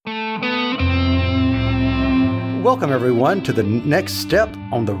Welcome, everyone, to the next step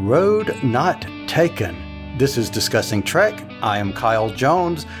on the road not taken. This is Discussing Trek. I am Kyle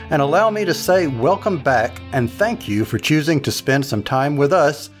Jones, and allow me to say welcome back and thank you for choosing to spend some time with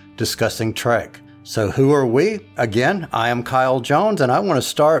us discussing Trek. So who are we? Again, I am Kyle Jones, and I want to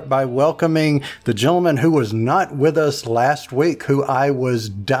start by welcoming the gentleman who was not with us last week, who I was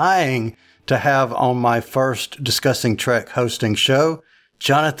dying to have on my first Discussing Trek hosting show,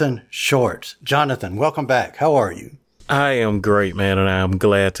 Jonathan Shorts. Jonathan, welcome back. How are you? I am great, man, and I'm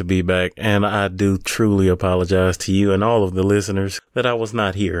glad to be back. And I do truly apologize to you and all of the listeners that I was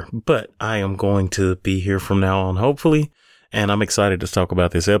not here. But I am going to be here from now on, hopefully. And I'm excited to talk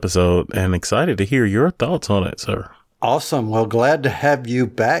about this episode and excited to hear your thoughts on it, sir. Awesome. Well, glad to have you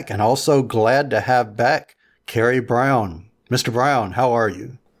back, and also glad to have back Kerry Brown. Mr. Brown, how are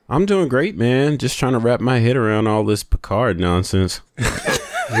you? I'm doing great, man. Just trying to wrap my head around all this Picard nonsense.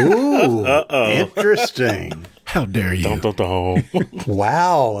 Ooh, interesting. How dare you?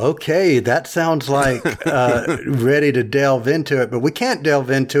 Wow. Okay. That sounds like ready to delve into it, but we can't delve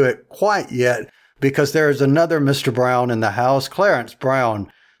into it quite yet because there is another Mr. Brown in the house, Clarence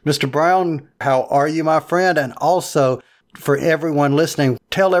Brown. Mr. Brown, how are you, my friend? And also, for everyone listening,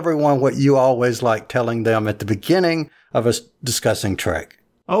 tell everyone what you always like telling them at the beginning of us discussing Trek.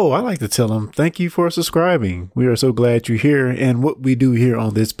 Oh, I like to tell them, thank you for subscribing. We are so glad you're here. And what we do here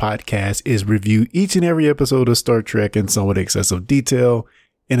on this podcast is review each and every episode of Star Trek in somewhat excessive detail,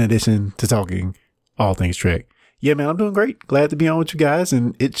 in addition to talking all things Trek. Yeah, man, I'm doing great. Glad to be on with you guys,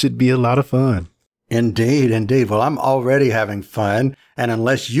 and it should be a lot of fun. Indeed, indeed. Well, I'm already having fun. And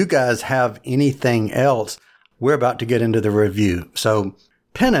unless you guys have anything else, we're about to get into the review. So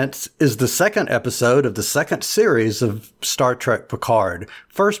Penance is the second episode of the second series of Star Trek Picard,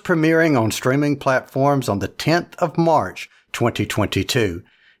 first premiering on streaming platforms on the 10th of March, 2022.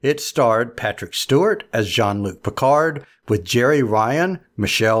 It starred Patrick Stewart as Jean-Luc Picard, with Jerry Ryan,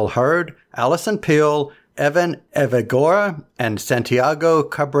 Michelle Hurd, Alison Pill, Evan Evagora, and Santiago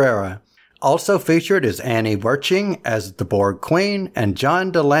Cabrera. Also featured is Annie Werching as the Borg Queen and John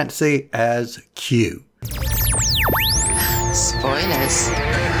Delancey as Q. Spoilers.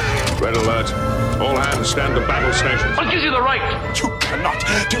 Red alert. All hands stand to battle stations. What gives you the right? You cannot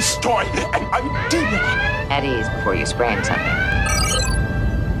destroy an idea. At ease before you sprain something.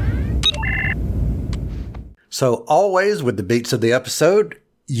 So always with the beats of the episode,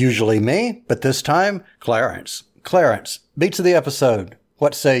 usually me, but this time, Clarence. Clarence, beats of the episode.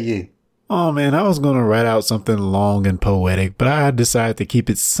 What say you? Oh, man, I was going to write out something long and poetic, but I decided to keep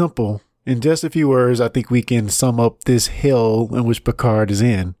it simple. In just a few words, I think we can sum up this hell in which Picard is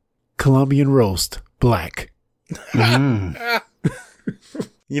in. Colombian roast, black. Mm.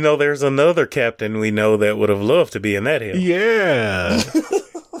 You know, there's another captain we know that would have loved to be in that hell. Yeah.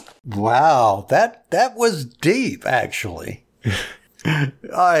 Wow, that was deep, actually. All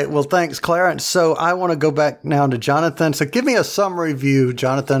right, well, thanks, Clarence. So I want to go back now to Jonathan. So give me a summary view,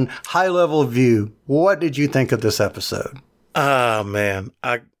 Jonathan, high-level view. What did you think of this episode? Man,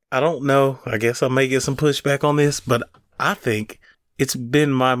 I don't know. I guess I may get some pushback on this, but I think it's been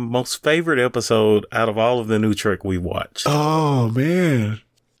my most favorite episode out of all of the new Trek we watched. Oh, man.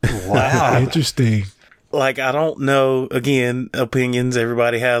 Wow. Interesting. Like, I don't know, again, opinions,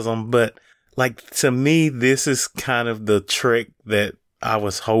 everybody has them, but like, to me, this is kind of the Trek that I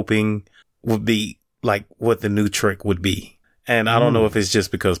was hoping would be like what the new Trek would be. And I don't know if it's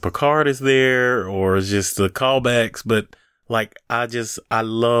just because Picard is there or it's just the callbacks, but like, I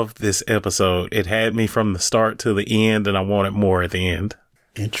love this episode. It had me from the start to the end, and I wanted more at the end.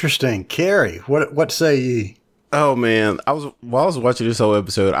 Interesting. Kerry, what say ye? Oh, man. While I was watching this whole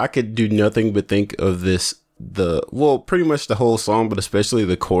episode, I could do nothing but think of pretty much the whole song, but especially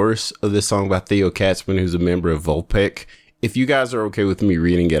the chorus of this song by Theo Katzman, who's a member of Vulpec. If you guys are okay with me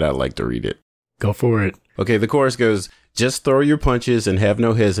reading it, I'd like to read it. Go for it. Okay, the chorus goes, "Just throw your punches and have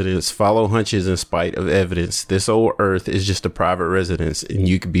no hesitance. Follow hunches in spite of evidence. This old earth is just a private residence, and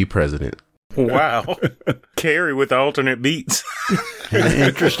you could be president." Wow. Kerry with the alternate beats.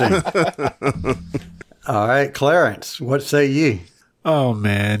 Interesting. All right, Clarence, what say ye? Oh,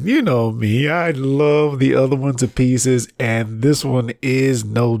 man, you know me. I love the other one to pieces, and this one is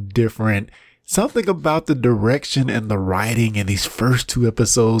no different. Something about the direction and the writing in these first two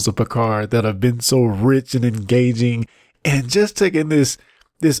episodes of Picard that have been so rich and engaging, and just taking this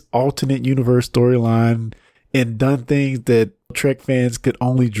alternate universe storyline and done things that Trek fans could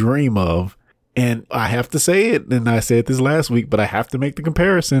only dream of. And I have to say it, and I said this last week, but I have to make the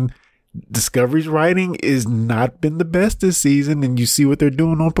comparison. Discovery's writing is not been the best this season, and you see what they're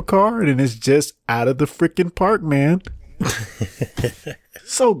doing on Picard, and it's just out of the freaking park, man.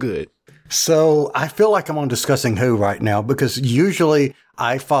 So good. So I feel like I'm on Discussing Who right now, because usually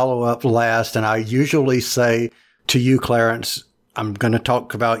I follow up last, and I usually say to you, Clarence, I'm going to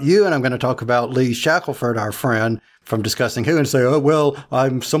talk about you, and I'm going to talk about Lee Shackelford, our friend from Discussing Who, and say, oh, well,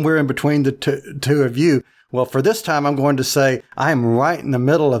 I'm somewhere in between the two of you. Well, for this time, I'm going to say I am right in the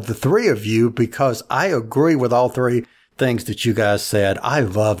middle of the three of you, because I agree with all three things that you guys said. I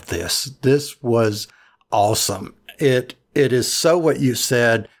love this. This was awesome. It is so what you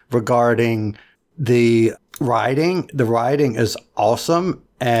said regarding the writing. The writing is awesome,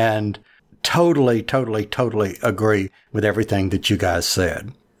 and totally agree with everything that you guys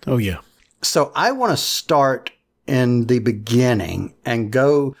said. Oh, yeah. So I want to start in the beginning and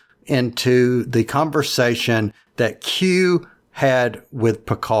go into the conversation that Q had with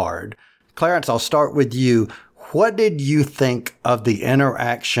Picard. Clarence, I'll start with you. What did you think of the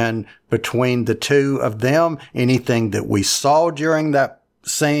interaction between the two of them? Anything that we saw during that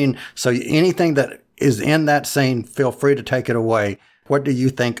scene? So anything that is in that scene, feel free to take it away. What do you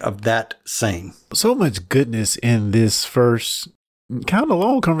think of that scene? So much goodness in this first kind of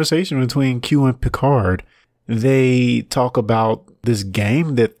long conversation between Q and Picard. They talk about this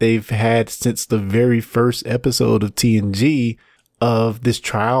game that they've had since the very first episode of TNG, of this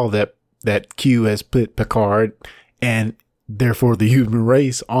trial that Q has put Picard and therefore the human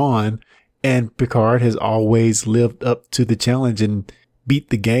race on. And Picard has always lived up to the challenge and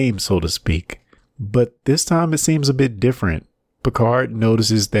beat the game, so to speak. But this time it seems a bit different. Picard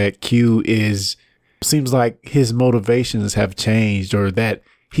notices that Q seems like his motivations have changed, or that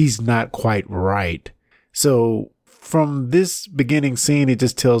he's not quite right. So from this beginning scene, it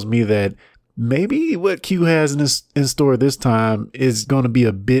just tells me that maybe what Q has in store this time is going to be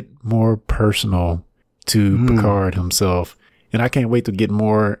a bit more personal to Picard himself. And I can't wait to get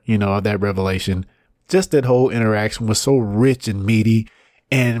more, of that revelation. Just that whole interaction was so rich and meaty,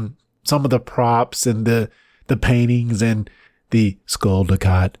 and some of the props and the paintings and the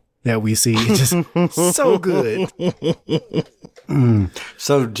skulldugget that we see, it's just so good.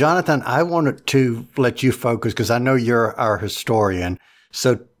 So, Jonathan, I wanted to let you focus, because I know you're our historian.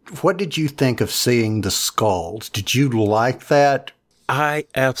 So what did you think of seeing the skulls? Did you like that? I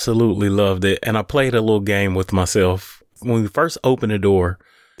absolutely loved it. And I played a little game with myself. When we first opened the door,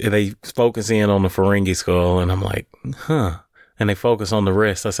 they focus in on the Ferengi skull, and I'm like, and they focus on the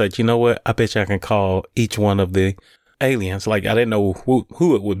rest. I said, you know what? I bet you I can call each one of the aliens. Like, I didn't know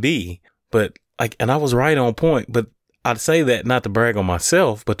who it would be, but and I was right on point. But I'd say that not to brag on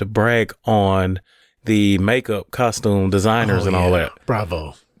myself, but to brag on the makeup, costume designers and all that.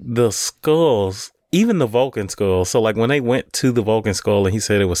 Bravo. The skulls, even the Vulcan skull. So like when they went to the Vulcan skull and he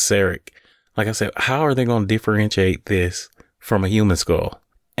said it was Sarek, like I said, how are they going to differentiate this from a human skull?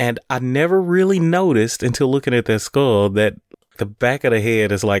 And I never really noticed until looking at that skull that the back of the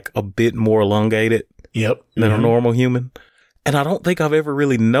head is like a bit more elongated than a normal human. And I don't think I've ever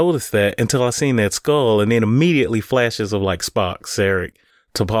really noticed that until I seen that skull, and then immediately flashes of like Spock, Sarek,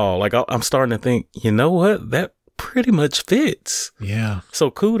 T'Pol. Like I'm starting to think, you know what? That pretty much fits. Yeah.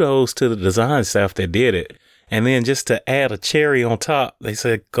 So kudos to the design staff that did it. And then just to add a cherry on top, they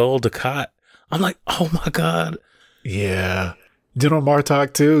said Gold Ducat. I'm like, oh my God. Yeah. General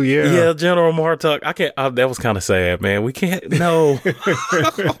Martok too. Yeah. Yeah. General Martok. I can't, that was kind of sad, man. We can't, no.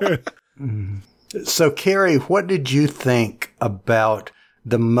 So, Carrie, what did you think about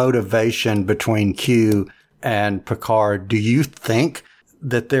the motivation between Q and Picard? Do you think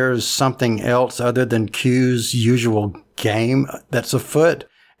that there's something else other than Q's usual game that's afoot?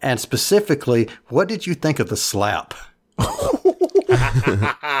 And specifically, what did you think of the slap?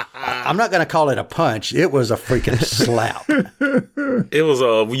 I'm not going to call it a punch. It was a freaking slap. It was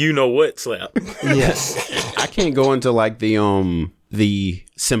a you-know-what slap. Yes. I can't go into like the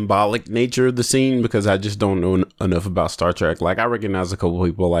symbolic nature of the scene, because I just don't know enough about Star Trek. Like, I recognize a couple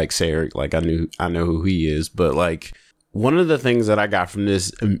people like Sarek, like I know who he is, but like one of the things that I got from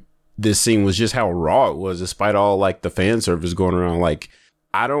this scene was just how raw it was, despite all like the fan service going around. Like,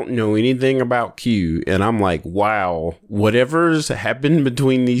 I don't know anything about Q, and I'm like, wow, whatever's happened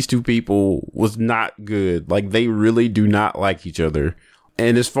between these two people was not good. Like, they really do not like each other.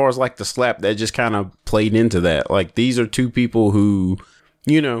 And as far as like the slap, that just kind of played into that. Like, these are two people who,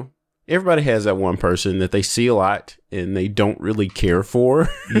 everybody has that one person that they see a lot and they don't really care for.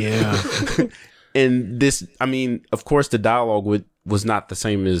 Yeah. And this, I mean, of course, the dialogue was not the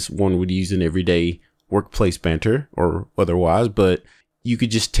same as one would use in everyday workplace banter or otherwise, but you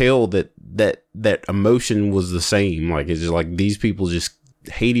could just tell that emotion was the same. Like, it's just like these people just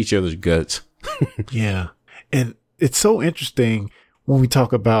hate each other's guts. Yeah. And it's so interesting when we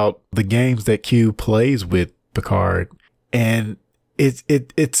talk about the games that Q plays with Picard, and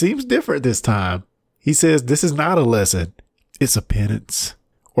it seems different this time. He says this is not a lesson. It's a penance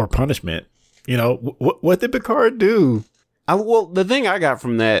or punishment. You know, what did Picard do? Well, the thing I got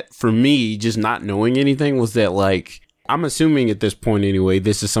from that, for me, just not knowing anything, was that, like, I'm assuming at this point anyway,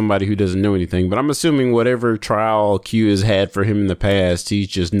 this is somebody who doesn't know anything, but I'm assuming whatever trial Q has had for him in the past, he's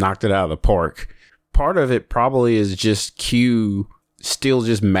just knocked it out of the park. Part of it probably is just Q still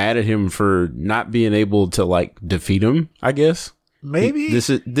just mad at him for not being able to, like, defeat him, I guess. Maybe. This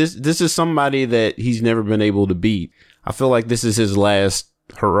is somebody that he's never been able to beat. I feel like this is his last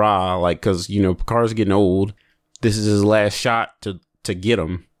hurrah, like, because, you know, Picard's getting old. This is his last shot to get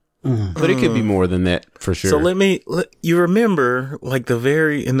him. But it could be more than that, for sure. So you remember, like,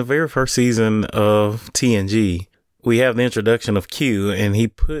 in the very first season of TNG, we have the introduction of Q, and he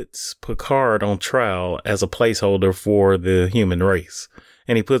puts Picard on trial as a placeholder for the human race.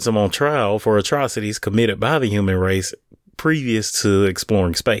 And he puts him on trial for atrocities committed by the human race previous to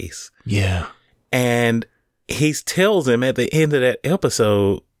exploring space. Yeah. And he tells him at the end of that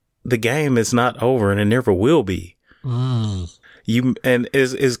episode, the game is not over and it never will be. And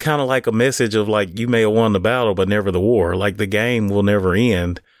is kind of like a message of, like, you may have won the battle, but never the war. Like, the game will never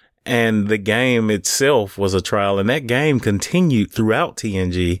end. And the game itself was a trial, and that game continued throughout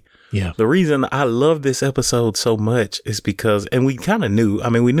TNG. Yeah. The reason I love this episode so much is because, and we kind of knew,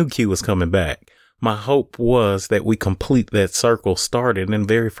 we knew Q was coming back. My hope was that we complete that circle started in the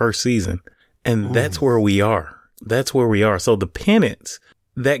very first season. And that's where we are. That's where we are. So the penance,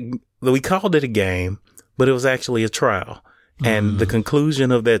 that we called it a game, but it was actually a trial. And the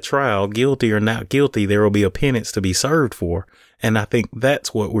conclusion of that trial, guilty or not guilty, there will be a penance to be served for. And I think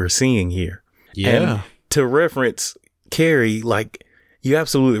that's what we're seeing here. Yeah. And to reference Carrie, like, you're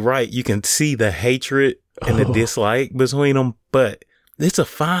absolutely right. You can see the hatred and the dislike between them, but it's a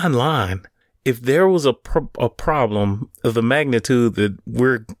fine line. If there was a problem of the magnitude that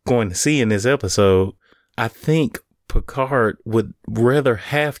we're going to see in this episode, I think Picard would rather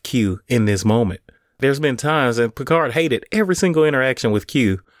have Q in this moment. There's been times that Picard hated every single interaction with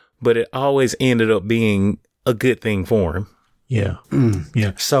Q, but it always ended up being a good thing for him. Yeah.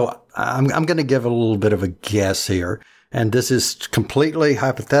 Yeah. So I'm going to give a little bit of a guess here. And this is completely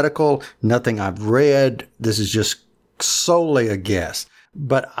hypothetical. Nothing I've read. This is just solely a guess.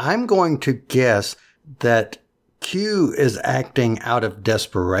 But I'm going to guess that Q is acting out of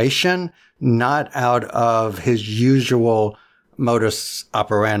desperation, not out of his usual modus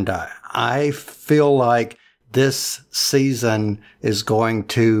operandi. I feel like this season is going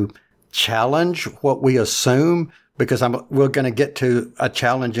to challenge what we assume, because we're going to get to a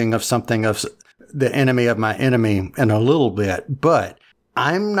challenging of something of the enemy of my enemy in a little bit. But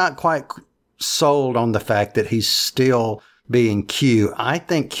I'm not quite sold on the fact that he's still being Q. I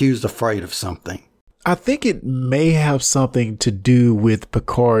think Q's afraid of something. I think it may have something to do with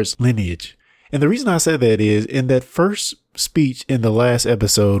Picard's lineage. And the reason I say that is in that first speech in the last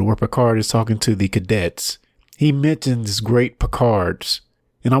episode where Picard is talking to the cadets, he mentions great Picards.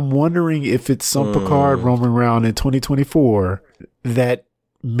 And I'm wondering if it's some Picard roaming around in 2024 that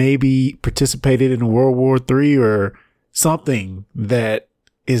maybe participated in World War III or something that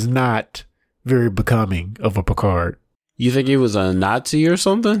is not very becoming of a Picard. You think he was a Nazi or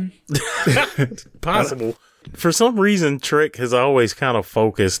something? Possible. For some reason, Trek has always kind of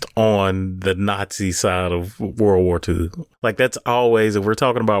focused on the Nazi side of World War II. Like, that's always, if we're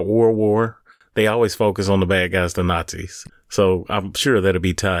talking about World War, they always focus on the bad guys, the Nazis. So I'm sure that'll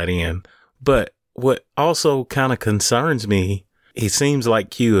be tied in. But what also kind of concerns me, it seems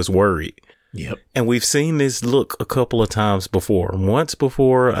like Q is worried. Yep. And we've seen this look a couple of times before. Once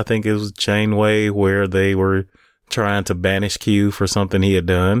before, I think it was Janeway, where they were trying to banish Q for something he had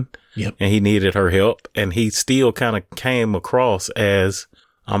done. Yep. And he needed her help. And he still kind of came across as,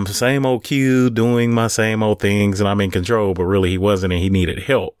 I'm the same old Q doing my same old things and I'm in control, but really he wasn't and he needed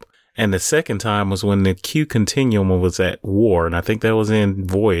help. And the second time was when the Q Continuum was at war. And I think that was in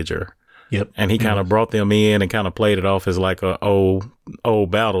Voyager. Yep. And he kind of brought them in and kind of played it off as like a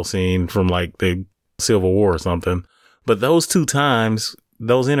old battle scene from like the Civil War or something. But those two times,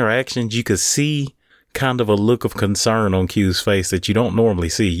 those interactions, you could see kind of a look of concern on Q's face that you don't normally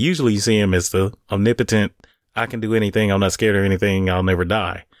see. Usually you see him as the omnipotent, I can do anything, I'm not scared of anything, I'll never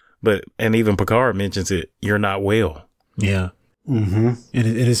die. But, and even Picard mentions it, you're not well. Yeah. Mm-hmm. And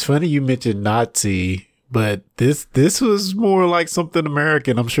it's funny you mentioned Nazi, but this was more like something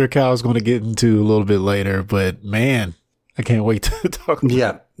American. I'm sure Kyle's going to get into a little bit later, but man, I can't wait to talk about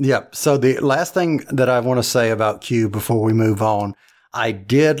it. Yeah. So the last thing that I want to say about Q before we move on, I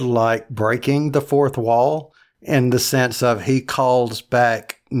did like breaking the fourth wall in the sense of he calls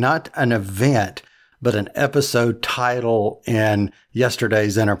back not an event, but an episode title in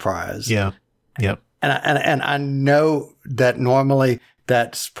yesterday's Enterprise. Yeah. Yep. And I know that normally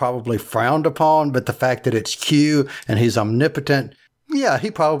that's probably frowned upon, but the fact that it's Q and he's omnipotent, yeah, he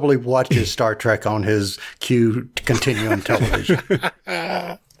probably watches Star Trek on his Q continuum television.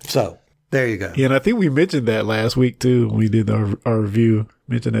 So there you go. Yeah, and I think we mentioned that last week too. When we did our review,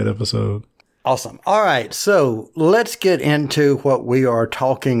 mentioned that episode. Awesome. All right. So let's get into what we are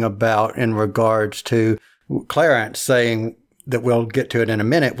talking about in regards to Clarence saying that we'll get to it in a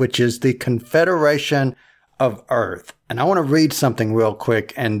minute, which is the Confederation of Earth. And I want to read something real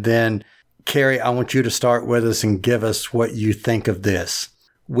quick. And then, Carrie, I want you to start with us and give us what you think of this.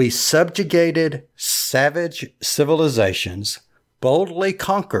 We subjugated savage civilizations, boldly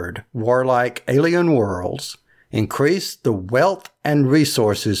conquered warlike alien worlds, increased the wealth and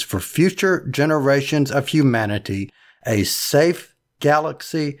resources for future generations of humanity. A safe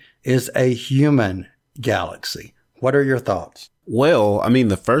galaxy is a human galaxy. What are your thoughts? Well, I mean,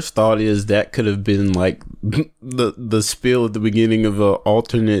 the first thought is that could have been like the spiel at the beginning of an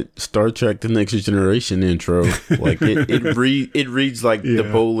alternate Star Trek: The Next Generation intro. Like it reads like the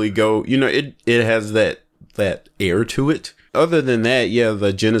boldly go. You know, it has that air to it. Other than that, yeah,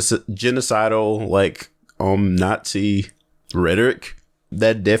 the genocidal like Nazi rhetoric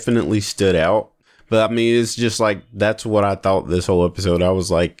that definitely stood out. But I mean, it's just like that's what I thought this whole episode. I was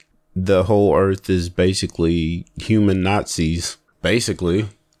like, the whole Earth is basically human Nazis, basically.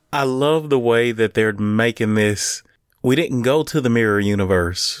 I love the way that they're making this. We didn't go to the mirror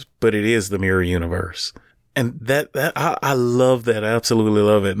universe, but it is the mirror universe. And I love that. I absolutely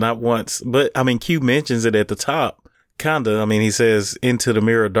love it. Not once, but I mean, Q mentions it at the top. Kinda. I mean, he says, into the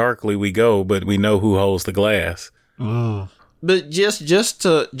mirror darkly we go, but we know who holds the glass. Oh. But just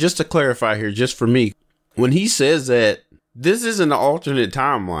to clarify here, just for me, when he says that, this isn't an alternate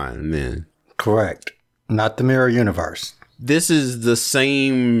timeline, then. Correct. Not the mirror universe. This is the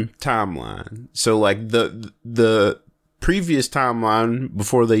same timeline. So, like, the previous timeline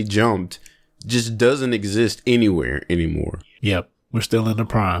before they jumped just doesn't exist anywhere anymore. Yep. We're still in the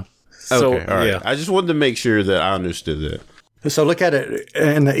prime. So, okay, all right. yeah. I just wanted to make sure that I understood that. So look at it.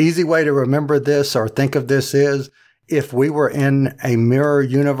 And the easy way to remember this or think of this is if we were in a mirror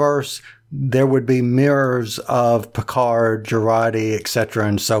universe, there would be mirrors of Picard, Girardi, etc.,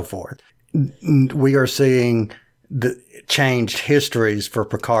 and so forth. We are seeing the changed histories for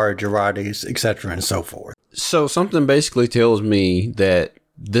Picard, Girardi's, etc., and so forth. So something basically tells me that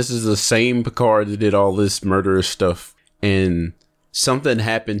this is the same Picard that did all this murderous stuff, and something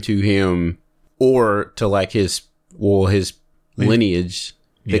happened to him or to like his lineage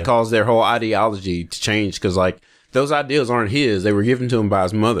that caused their whole ideology to change. Because like, those ideals aren't his. They were given to him by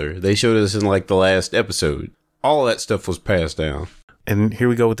his mother. They showed us in like the last episode. All of that stuff was passed down. And here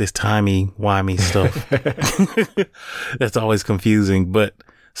we go with this timey-wimey stuff. That's always confusing. But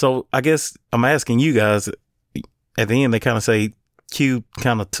so I guess I'm asking you guys, at the end, they kind of say Q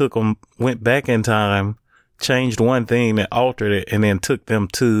kind of went back in time, changed one thing that altered it, and then took them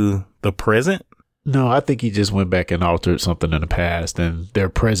to the present. No, I think he just went back and altered something in the past, and their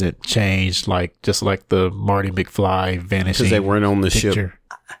present changed, just like the Marty McFly vanishing. Because they weren't on the picture. ship.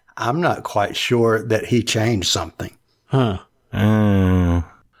 I'm not quite sure that he changed something. Huh.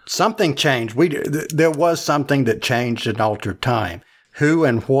 Something changed. There was something that changed in altered time. Who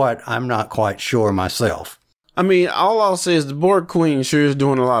and what, I'm not quite sure myself. I mean, all I'll say is the Borg Queen sure is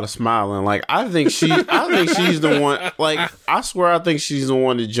doing a lot of smiling. Like, I think she's the one. Like, I swear, I think she's the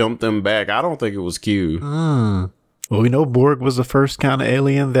one that jumped them back. I don't think it was Q. Well, we know Borg was the first kind of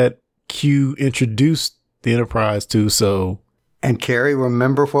alien that Q introduced the Enterprise to. So, and Carrie,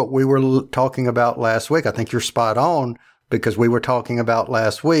 remember what we were talking about last week? I think you're spot on because we were talking about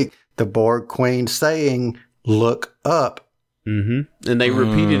last week the Borg Queen saying, "Look up." Mm-hmm. And they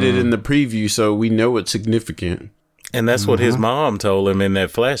repeated it in the preview, so we know it's significant. And that's what his mom told him in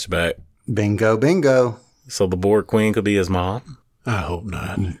that flashback. Bingo, bingo. So the Borg Queen could be his mom? I hope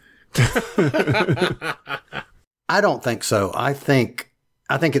not. I don't think so. I think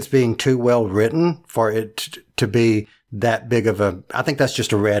it's being too well written for it to be that big of a... I think that's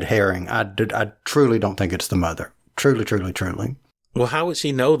just a red herring. I truly don't think it's the mother. Truly, truly, truly. Well, how would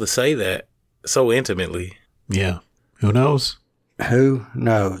she know to say that so intimately? Yeah. Who knows? Who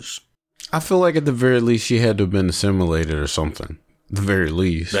knows? I feel like at the very least she had to have been assimilated or something. At the very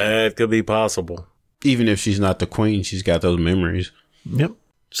least. That could be possible. Even if she's not the queen, she's got those memories. Yep.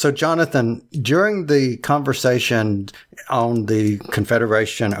 So, Jonathan, during the conversation on the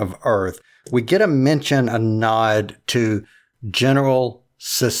Confederation of Earth, we get a nod to General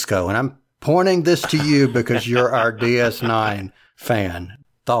Sisko. And I'm pointing this to you because you're our DS9 fan.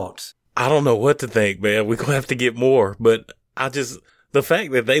 Thoughts? I don't know what to think, man. We're going to have to get more. But the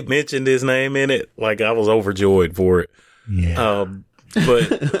fact that they mentioned his name in it, like, I was overjoyed for it. Yeah.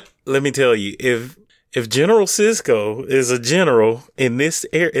 But let me tell you, if General Sisko is a general in this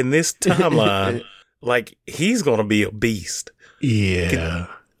timeline, like, he's going to be a beast. Yeah.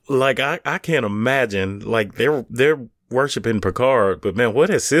 Like, I can't imagine, like, they're worshiping Picard, but man, what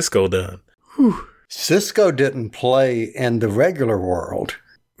has Sisko done? Whew. Sisko didn't play in the regular world.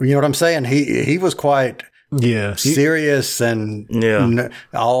 You know what I'm saying? He was quite serious and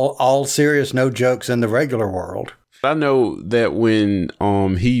all serious, no jokes in the regular world. I know that when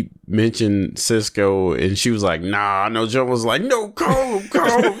he mentioned Sisko and she was like, nah, no, John was like, no, call him.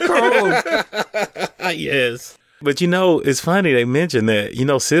 Yes. But it's funny they mentioned that,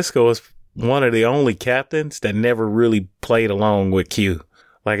 Sisko is one of the only captains that never really played along with Q.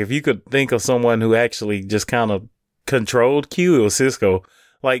 Like, if you could think of someone who actually just kind of controlled Q, it was Sisko.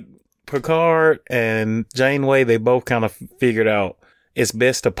 Like, Picard and Janeway, they both kind of figured out it's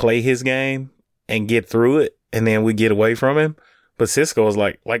best to play his game and get through it, and then we get away from him. But Sisko was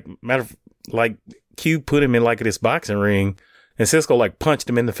like Q put him in like this boxing ring, and Sisko like punched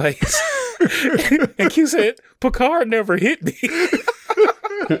him in the face. And Q said, Picard never hit me.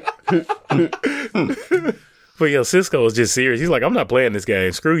 But Sisko was just serious. He's like, I'm not playing this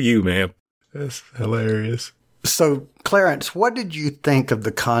game. Screw you, man. That's hilarious. So, Clarence, what did you think of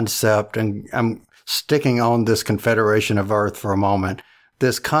the concept, and I'm sticking on this Confederation of Earth for a moment,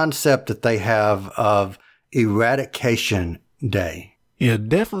 this concept that they have of Eradication Day? Yeah,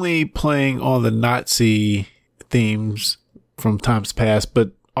 definitely playing on the Nazi themes from times past,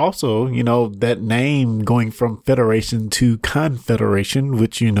 but also, that name going from Federation to Confederation,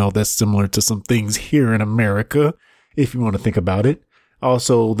 which, that's similar to some things here in America, if you want to think about it.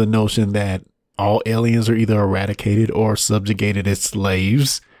 Also, the notion that all aliens are either eradicated or subjugated as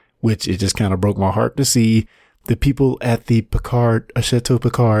slaves, which it just kind of broke my heart to see the people at the Chateau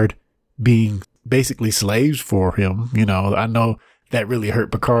Picard being basically slaves for him. I know that really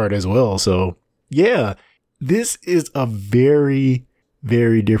hurt Picard as well. So yeah, this is a very,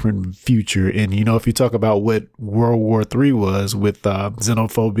 very different future. And, if you talk about what World War III was with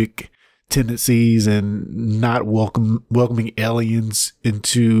xenophobic tendencies and not welcoming aliens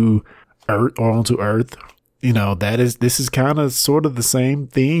into Earth or onto Earth, this is kind of sort of the same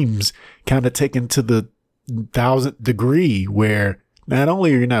themes kind of taken to the 1000th degree, where not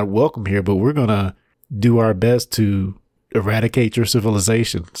only are you not welcome here, but we're going to do our best to eradicate your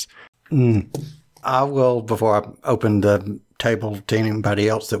civilizations. I will, before I open the table to anybody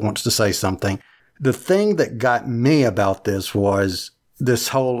else that wants to say something, the thing that got me about this was this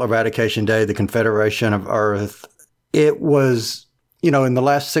whole Eradication Day, the Confederation of Earth. It was, in the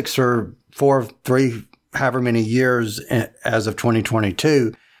last 6 or 4, 3, however many years as of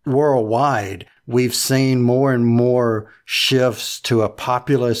 2022, worldwide, we've seen more and more shifts to a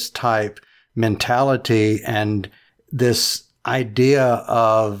populist type mentality, and this idea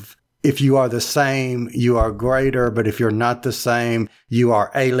of if you are the same, you are greater, but if you're not the same, you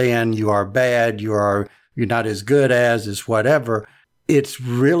are alien, you are bad, you're not as good as whatever. It's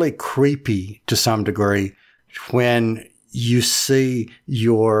really creepy to some degree when you see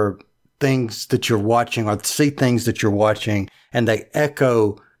your things that you're watching or see things that you're watching and they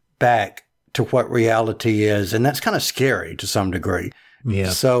echo back to what reality is. And that's kind of scary to some degree.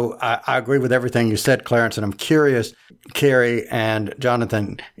 Yeah. So I agree with everything you said, Clarence, and I'm curious, Carrie and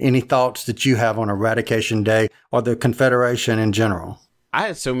Jonathan, any thoughts that you have on Eradication Day or the Confederation in general? I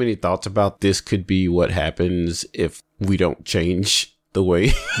had so many thoughts about this could be what happens if we don't change the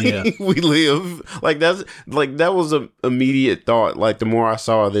way we live. That was an immediate thought. Like, the more I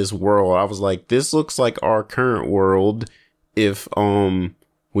saw this world, I was like, this looks like our current world. If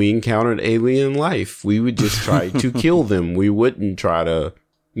we encountered alien life, we would just try to kill them. We wouldn't try to,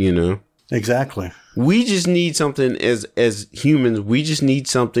 Exactly. We just need something as humans. We just need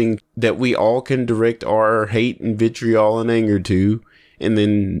something that we all can direct our hate and vitriol and anger to, and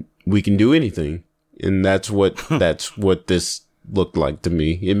then we can do anything. And that's what this looked like to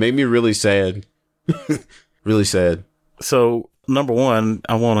me. It made me really sad. Really sad. So, number one,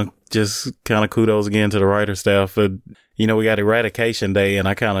 I want to just kind of kudos again to the writer staff. We got Eradication Day, and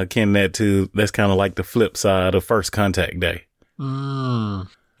I kind of akin that to, that's kind of like the flip side of First Contact Day.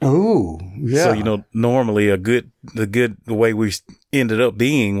 Oh, yeah. So, normally the way we ended up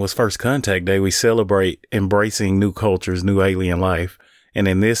being was First Contact Day. We celebrate embracing new cultures, new alien life. And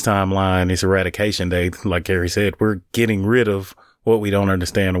in this timeline, it's Eradication Day. Like Carrie said, we're getting rid of what we don't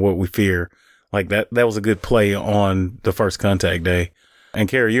understand or what we fear. Like that was a good play on the First Contact Day. And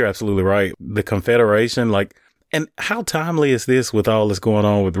Carrie, you're absolutely right. The Confederation, like, And how timely is this with all that's going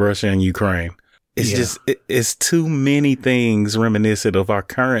on with Russia and Ukraine? It's just, it's too many things reminiscent of our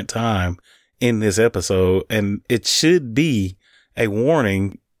current time in this episode. And it should be a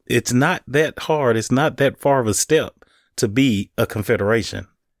warning. It's not that hard. It's not that far of a step to be a confederation.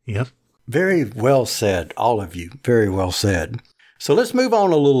 Yep. Very well said, all of you. Very well said. So let's move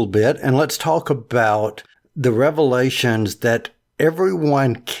on a little bit and let's talk about the revelations that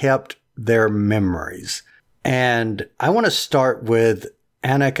everyone kept their memories. And I want to start with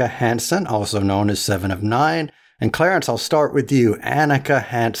Annika Hansen, also known as 7 of 9. And Clarence, I'll start with you. Annika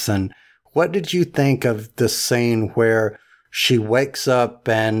Hansen, what did you think of the scene where she wakes up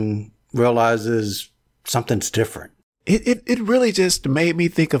and realizes something's different? It really just made me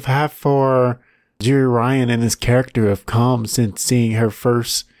think of how far Jerry Ryan and his character have come since seeing her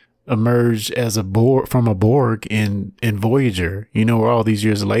first emerge as from a Borg in Voyager. We're all these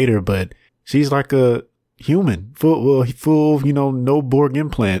years later, but she's like a human, full, no Borg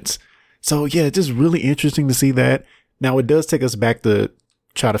implants. So yeah, it's just really interesting to see that. Now it does take us back to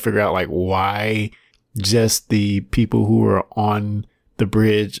try to figure out like why just the people who are on the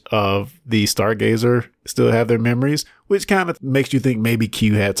bridge of the Stargazer still have their memories, which kind of makes you think maybe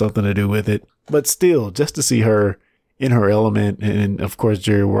Q had something to do with it. But still, just to see her in her element, and of course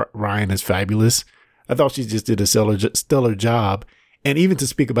Jerry Ryan is fabulous. I thought she just did a stellar job. And even to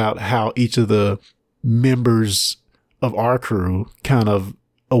speak about how each of the members of our crew kind of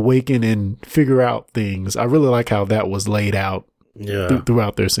awaken and figure out things. I really like how that was laid out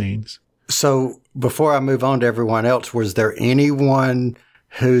throughout their scenes. So before I move on to everyone else, was there anyone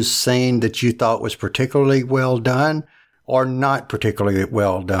whose scene that you thought was particularly well done or not particularly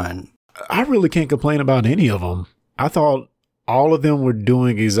well done? I really can't complain about any of them. I thought all of them were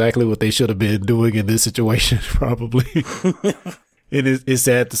doing exactly what they should have been doing in this situation, probably. It's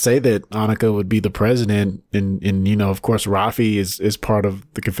sad to say that Annika would be the president and of course, Rafi is part of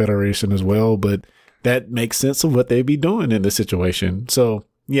the Confederation as well, but that makes sense of what they'd be doing in this situation. So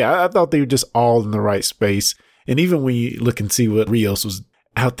yeah, I thought they were just all in the right space. And even when you look and see what Rios was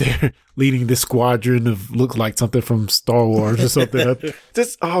out there leading this squadron of looked like something from Star Wars or something,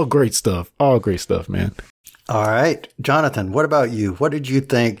 just all great stuff, man. All right. Jonathan, what about you? What did you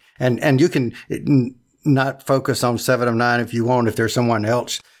think? And you can not focus on 7 of 9 if you want. If there's someone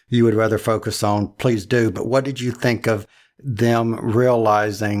else you would rather focus on, please do. But what did you think of them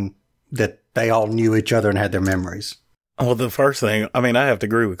realizing that they all knew each other and had their memories? Well, the first thing, I have to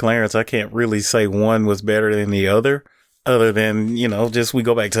agree with Clarence. I can't really say one was better than the other than, just we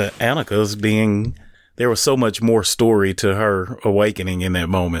go back to Annika's being, there was so much more story to her awakening in that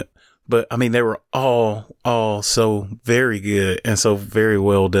moment. But they were all so very good and so very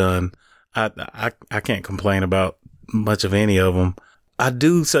well done. I can't complain about much of any of them. I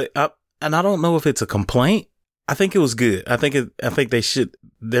do say, and I don't know if it's a complaint. I think it was good. I think they should,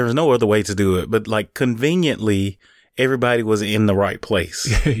 there's no other way to do it, but like conveniently, everybody was in the right place.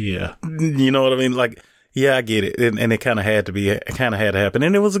 Yeah. You know what I mean? Like, yeah, I get it. And it kind of had to happen.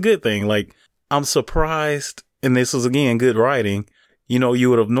 And it was a good thing. Like, I'm surprised. And this was again, good writing. You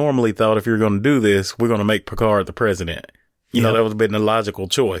would have normally thought if you're going to do this, we're going to make Picard the president. That would have been a logical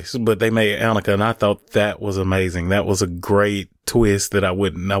choice, but they made Annika, and I thought that was amazing. That was a great twist that I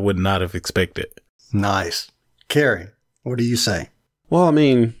would not have expected. Nice. Carrie, what do you say? Well,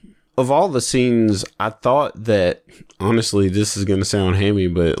 of all the scenes, I thought that, honestly, this is going to sound hammy,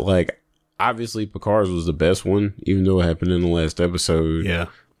 but like, obviously Picard's was the best one, even though it happened in the last episode. Yeah.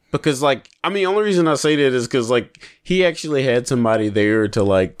 Because the only reason I say that is because like he actually had somebody there to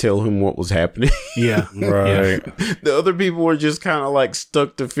like tell him what was happening. Yeah. Right. Yeah. The other people were just kind of like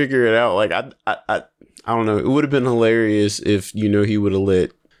stuck to figure it out. Like I don't know. It would have been hilarious if, he would have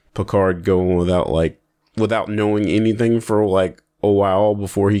let Picard go on without knowing anything for like a while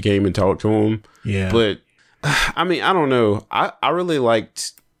before he came and talked to him. Yeah. But I don't know. I really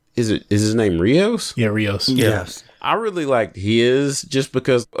liked, is his name Rios? Yeah, Rios. Yes. I really liked his just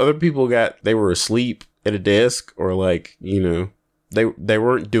because other people they were asleep at a desk or like, they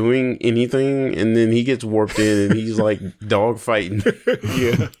weren't doing anything. And then he gets warped in and he's like dog fighting.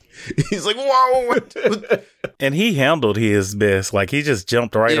 Yeah. He's like, whoa. And he handled his best. Like he just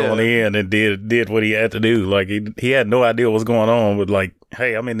jumped right on in and did what he had to do. Like he had no idea what was going on, but like,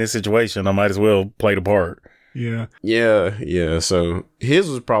 hey, I'm in this situation. I might as well play the part. Yeah. Yeah. So his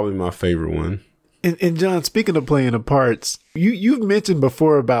was probably my favorite one. And John, speaking of playing the parts, you've mentioned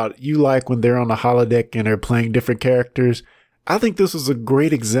before about you like when they're on the holodeck and they're playing different characters. I think this was a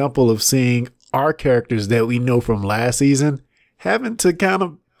great example of seeing our characters that we know from last season having to kind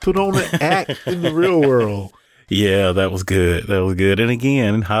of put on an act in the real world. Yeah, that was good. That was good. And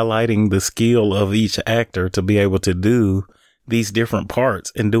again, highlighting the skill of each actor to be able to do these different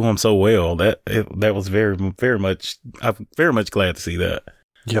parts and do them so well. That was very, very much, I'm very much glad to see that.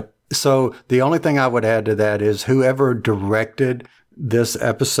 Yep. So the only thing I would add to that is whoever directed this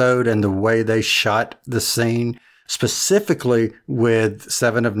episode and the way they shot the scene, specifically with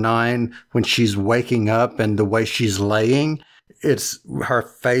 7 of 9, when she's waking up and the way she's laying, it's her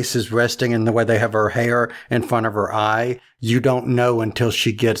face is resting in the way they have her hair in front of her eye. You don't know until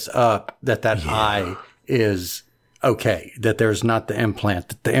she gets up that eye is okay, that there's not the implant,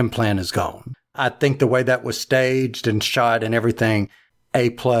 that the implant is gone. I think the way that was staged and shot and everything,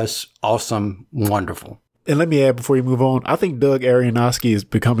 A+, awesome, wonderful. And let me add before you move on, I think Doug Aronofsky is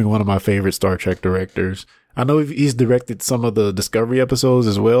becoming one of my favorite Star Trek directors. I know he's directed some of the Discovery episodes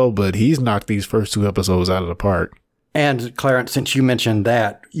as well, but he's knocked these first 2 episodes out of the park. And Clarence, since you mentioned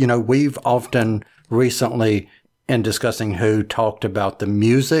that, we've often recently in discussing Who talked about the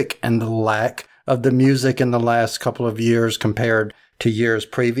music and the lack of the music in the last couple of years compared to years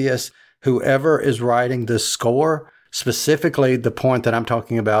previous. Whoever is writing this score, specifically the point that I'm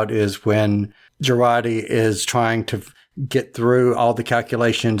talking about is when Girardi is trying to get through all the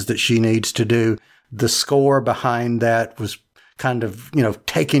calculations that she needs to do. The score behind that was kind of,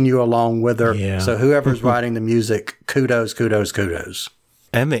 taking you along with her. Yeah. So whoever's writing the music, kudos.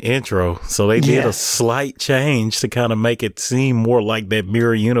 And the intro. So they did a slight change to kind of make it seem more like that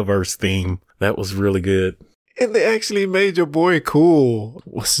Mirror Universe theme. That was really good. And they actually made your boy cool.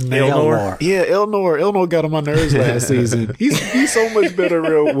 What's his name? Elnor. Yeah, Elnor. Elnor got on my nerves last season. He's so much better,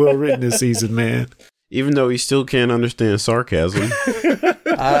 well written this season, man. Even though he still can't understand sarcasm.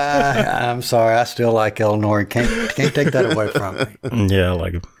 I'm sorry. I still like Elnor. Can't take that away from me. Yeah, I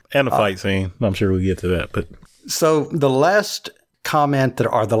like him. And a fight scene. I'm sure we'll get to that. But so the last comment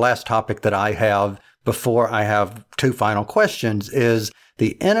the last topic that I have before I have 2 final questions is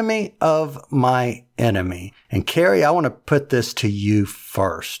the enemy of my enemy. And Carrie, I want to put this to you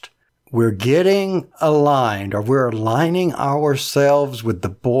first. We're getting aligned, or we're aligning ourselves with the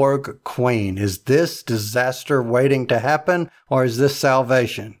Borg Queen. Is this disaster waiting to happen, or is this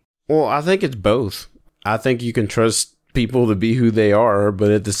salvation? Well, I think it's both. I think you can trust people to be who they are,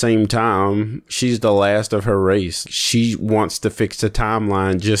 but at the same time, she's the last of her race. She wants to fix the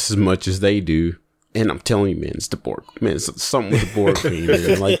timeline just as much as they do. And I'm telling you, man, it's the Borg. Man, it's something with the Borg Queen.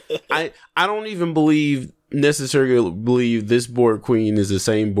 Man. Like, I don't even necessarily believe this Borg Queen is the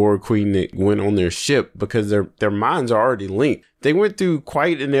same Borg Queen that went on their ship, because their minds are already linked. They went through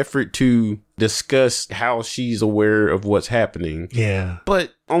quite an effort to discuss how she's aware of what's happening. Yeah.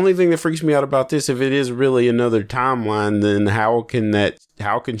 But only thing that freaks me out about this, if it is really another timeline, then how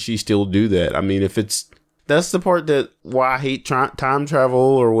can she still do that? I mean, that's the part why I hate time travel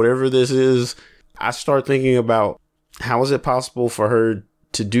or whatever this is. I start thinking about how is it possible for her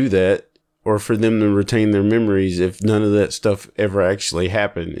to do that, or for them to retain their memories if none of that stuff ever actually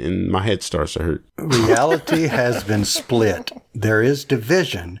happened, and my head starts to hurt. Reality has been split. There is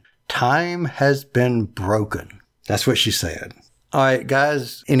division. Time has been broken. That's what she said. All right,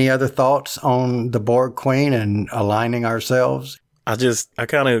 guys, any other thoughts on the Borg Queen and aligning ourselves? I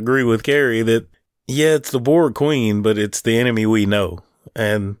kind of agree with Carrie that, yeah, it's the Borg Queen, but it's the enemy we know.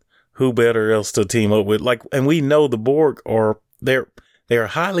 And who better else to team up with? And we know the Borg they're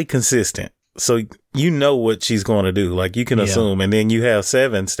highly consistent. So you know what she's going to do. You can assume. And then you have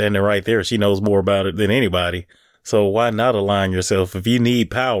 7 standing right there. She knows more about it than anybody. So why not align yourself? If you need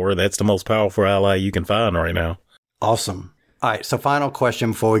power, that's the most powerful ally you can find right now. Awesome. All right. So final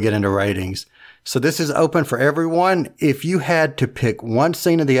question before we get into ratings. So this is open for everyone. If you had to pick one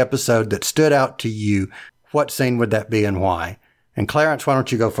scene of the episode that stood out to you, what scene would that be and why? And Clarence, why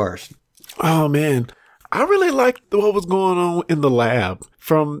don't you go first? Oh, man. I really liked what was going on in the lab.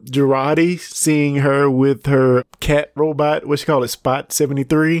 From Girardi seeing her with her cat robot, what you call it, Spot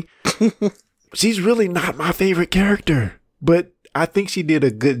 73. She's really not my favorite character, but I think she did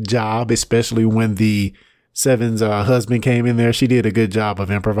a good job, especially when the Seven's husband came in there. She did a good job of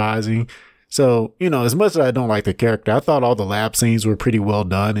improvising. So, as much as I don't like the character, I thought all the lab scenes were pretty well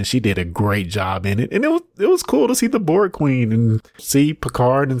done, and she did a great job in it. And it was cool to see the Borg Queen and see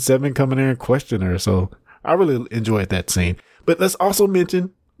Picard and Seven coming there and question her. So I really enjoyed that scene. But let's also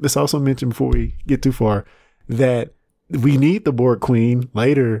mention before we get too far that we need the Borg Queen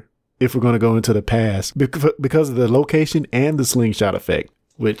later if we're going to go into the past because of the location and the slingshot effect,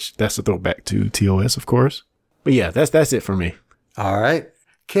 which that's a throwback to TOS, of course. But yeah, that's it for me. All right.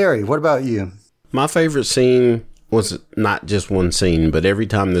 Carrie, what about you? My favorite scene was not just one scene, but every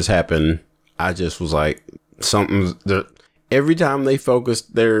time this happened, I just was like, something's there. Every time they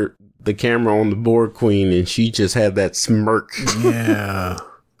focused the camera on the Borg Queen, and she just had that smirk. Yeah.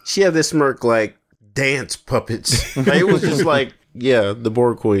 She had this smirk like dance puppets. It was just like, yeah, the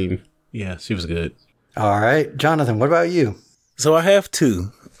Borg Queen. Yeah, she was good. All right. Jonathan, what about you? So I have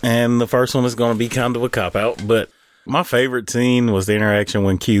two, and the first one is going to be kind of a cop-out, but my favorite scene was the interaction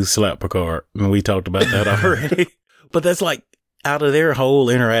when Q slapped Picard, and we talked about that already. But that's like, out of their whole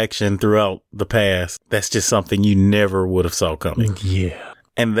interaction throughout the past, that's just something you never would have saw coming. Yeah.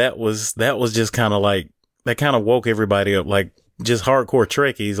 And that was just kind of like, that kind of woke everybody up, like just hardcore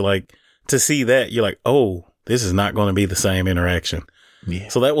Trekkies, like to see that, you're like, oh, this is not going to be the same interaction. Yeah.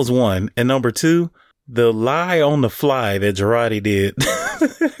 So that was one. And number two, the lie on the fly that Girardi did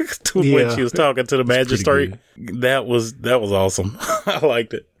when she was talking to the magistrate, that was awesome. I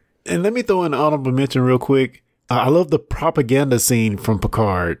liked it. And let me throw in an honorable mention real quick. I love the propaganda scene from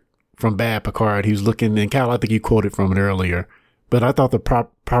Picard, from Bad Picard. He was looking, and Cal, I think you quoted from it earlier. But I thought the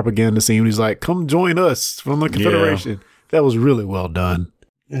propaganda scene, he's like, come join us from the Confederation. Yeah. That was really well done.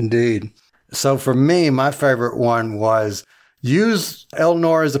 Indeed. So for me, my favorite one was use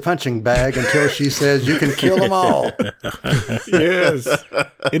Elnor as a punching bag until she says you can kill them all. Yes.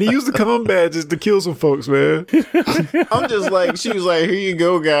 And he used the comm badges to kill some folks, man. I'm just like, she was like, here you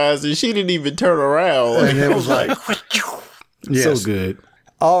go, guys. And she didn't even turn around. And it was like, yes. So good.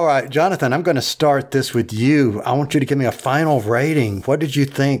 All right, Jonathan, I'm going to start this with you. I want you to give me a final rating. What did you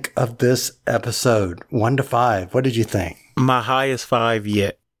think of this episode? 1 to 5. What did you think? My highest 5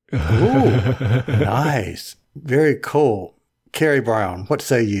 yet. Ooh, nice. Very cool. Carrie Brown, what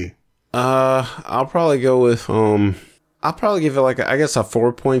say you? I'll probably go with, I'll probably give it like, I guess a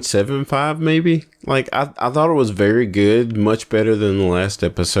 4.75 maybe. Like, I thought it was very good, much better than the last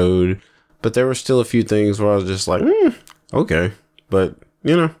episode. But there were still a few things where I was just like, okay. But,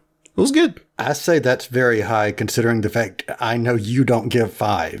 you know, it was good. I say that's very high considering the fact I know you don't give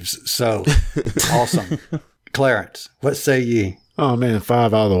 5s. So, awesome. Clarence, what say ye? Oh, man,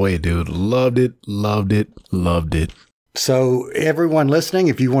 5 all the way, dude. Loved it, loved it, loved it. So everyone listening,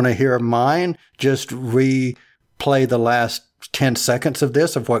 if you want to hear mine, just replay the last 10 seconds of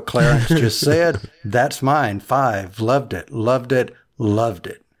this, of what Clarence just said. That's mine. 5. Loved it. Loved it. Loved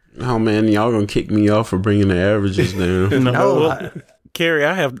it. Oh, man, y'all going to kick me off for bringing the averages down. No, Carrie,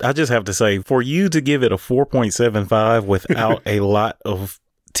 I just have to say, for you to give it a 4.75 without a lot of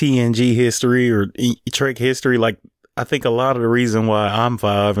TNG history or Trek history, like, I think a lot of the reason why I'm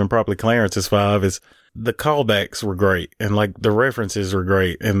 5 and probably Clarence is 5 is the callbacks were great and like the references were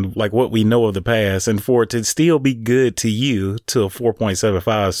great and like what we know of the past, and for it to still be good to you to a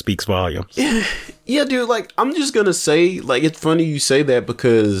 4.75 speaks volumes. Yeah, dude, like I'm just gonna say, like, it's funny you say that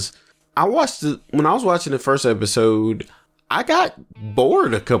because when I was watching the first episode, I got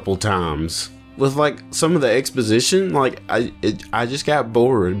bored a couple times with like some of the exposition. Like I just got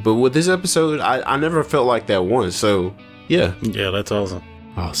bored, but with this episode I never felt like that once. So yeah, that's awesome.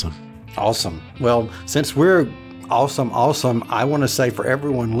 Awesome. Well, since we're awesome, I want to say for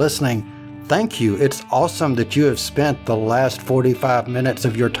everyone listening, thank you. It's awesome that you have spent the last 45 minutes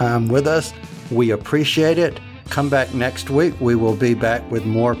of your time with us. We appreciate it. Come back next week. We will be back with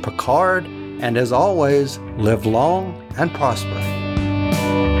more Picard. And as always, live long and prosper.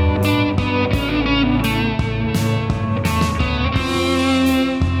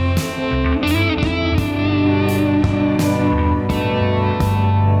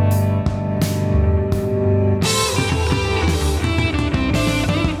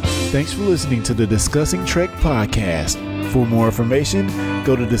 Thanks for listening to the Discussing Trek podcast. For more information,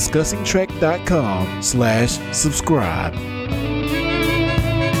 go to discussingtrek.com/subscribe.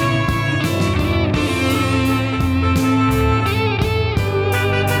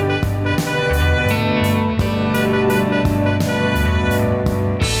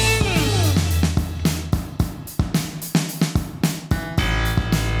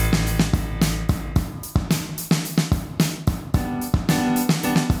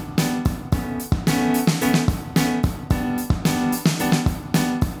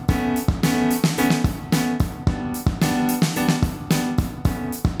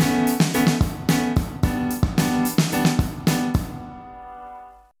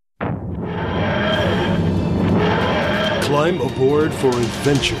 Climb aboard for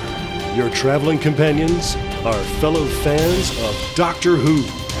adventure. Your traveling companions are fellow fans of Doctor Who.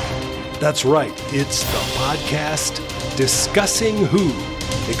 That's right, it's the podcast Discussing Who,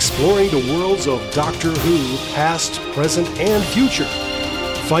 exploring the worlds of Doctor Who, past, present, and future.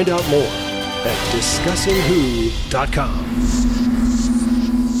 Find out more at discussingwho.com.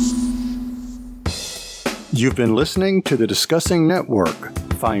 You've been listening to the Discussing Network.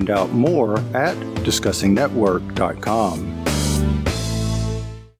 Find out more at discussingnetwork.com.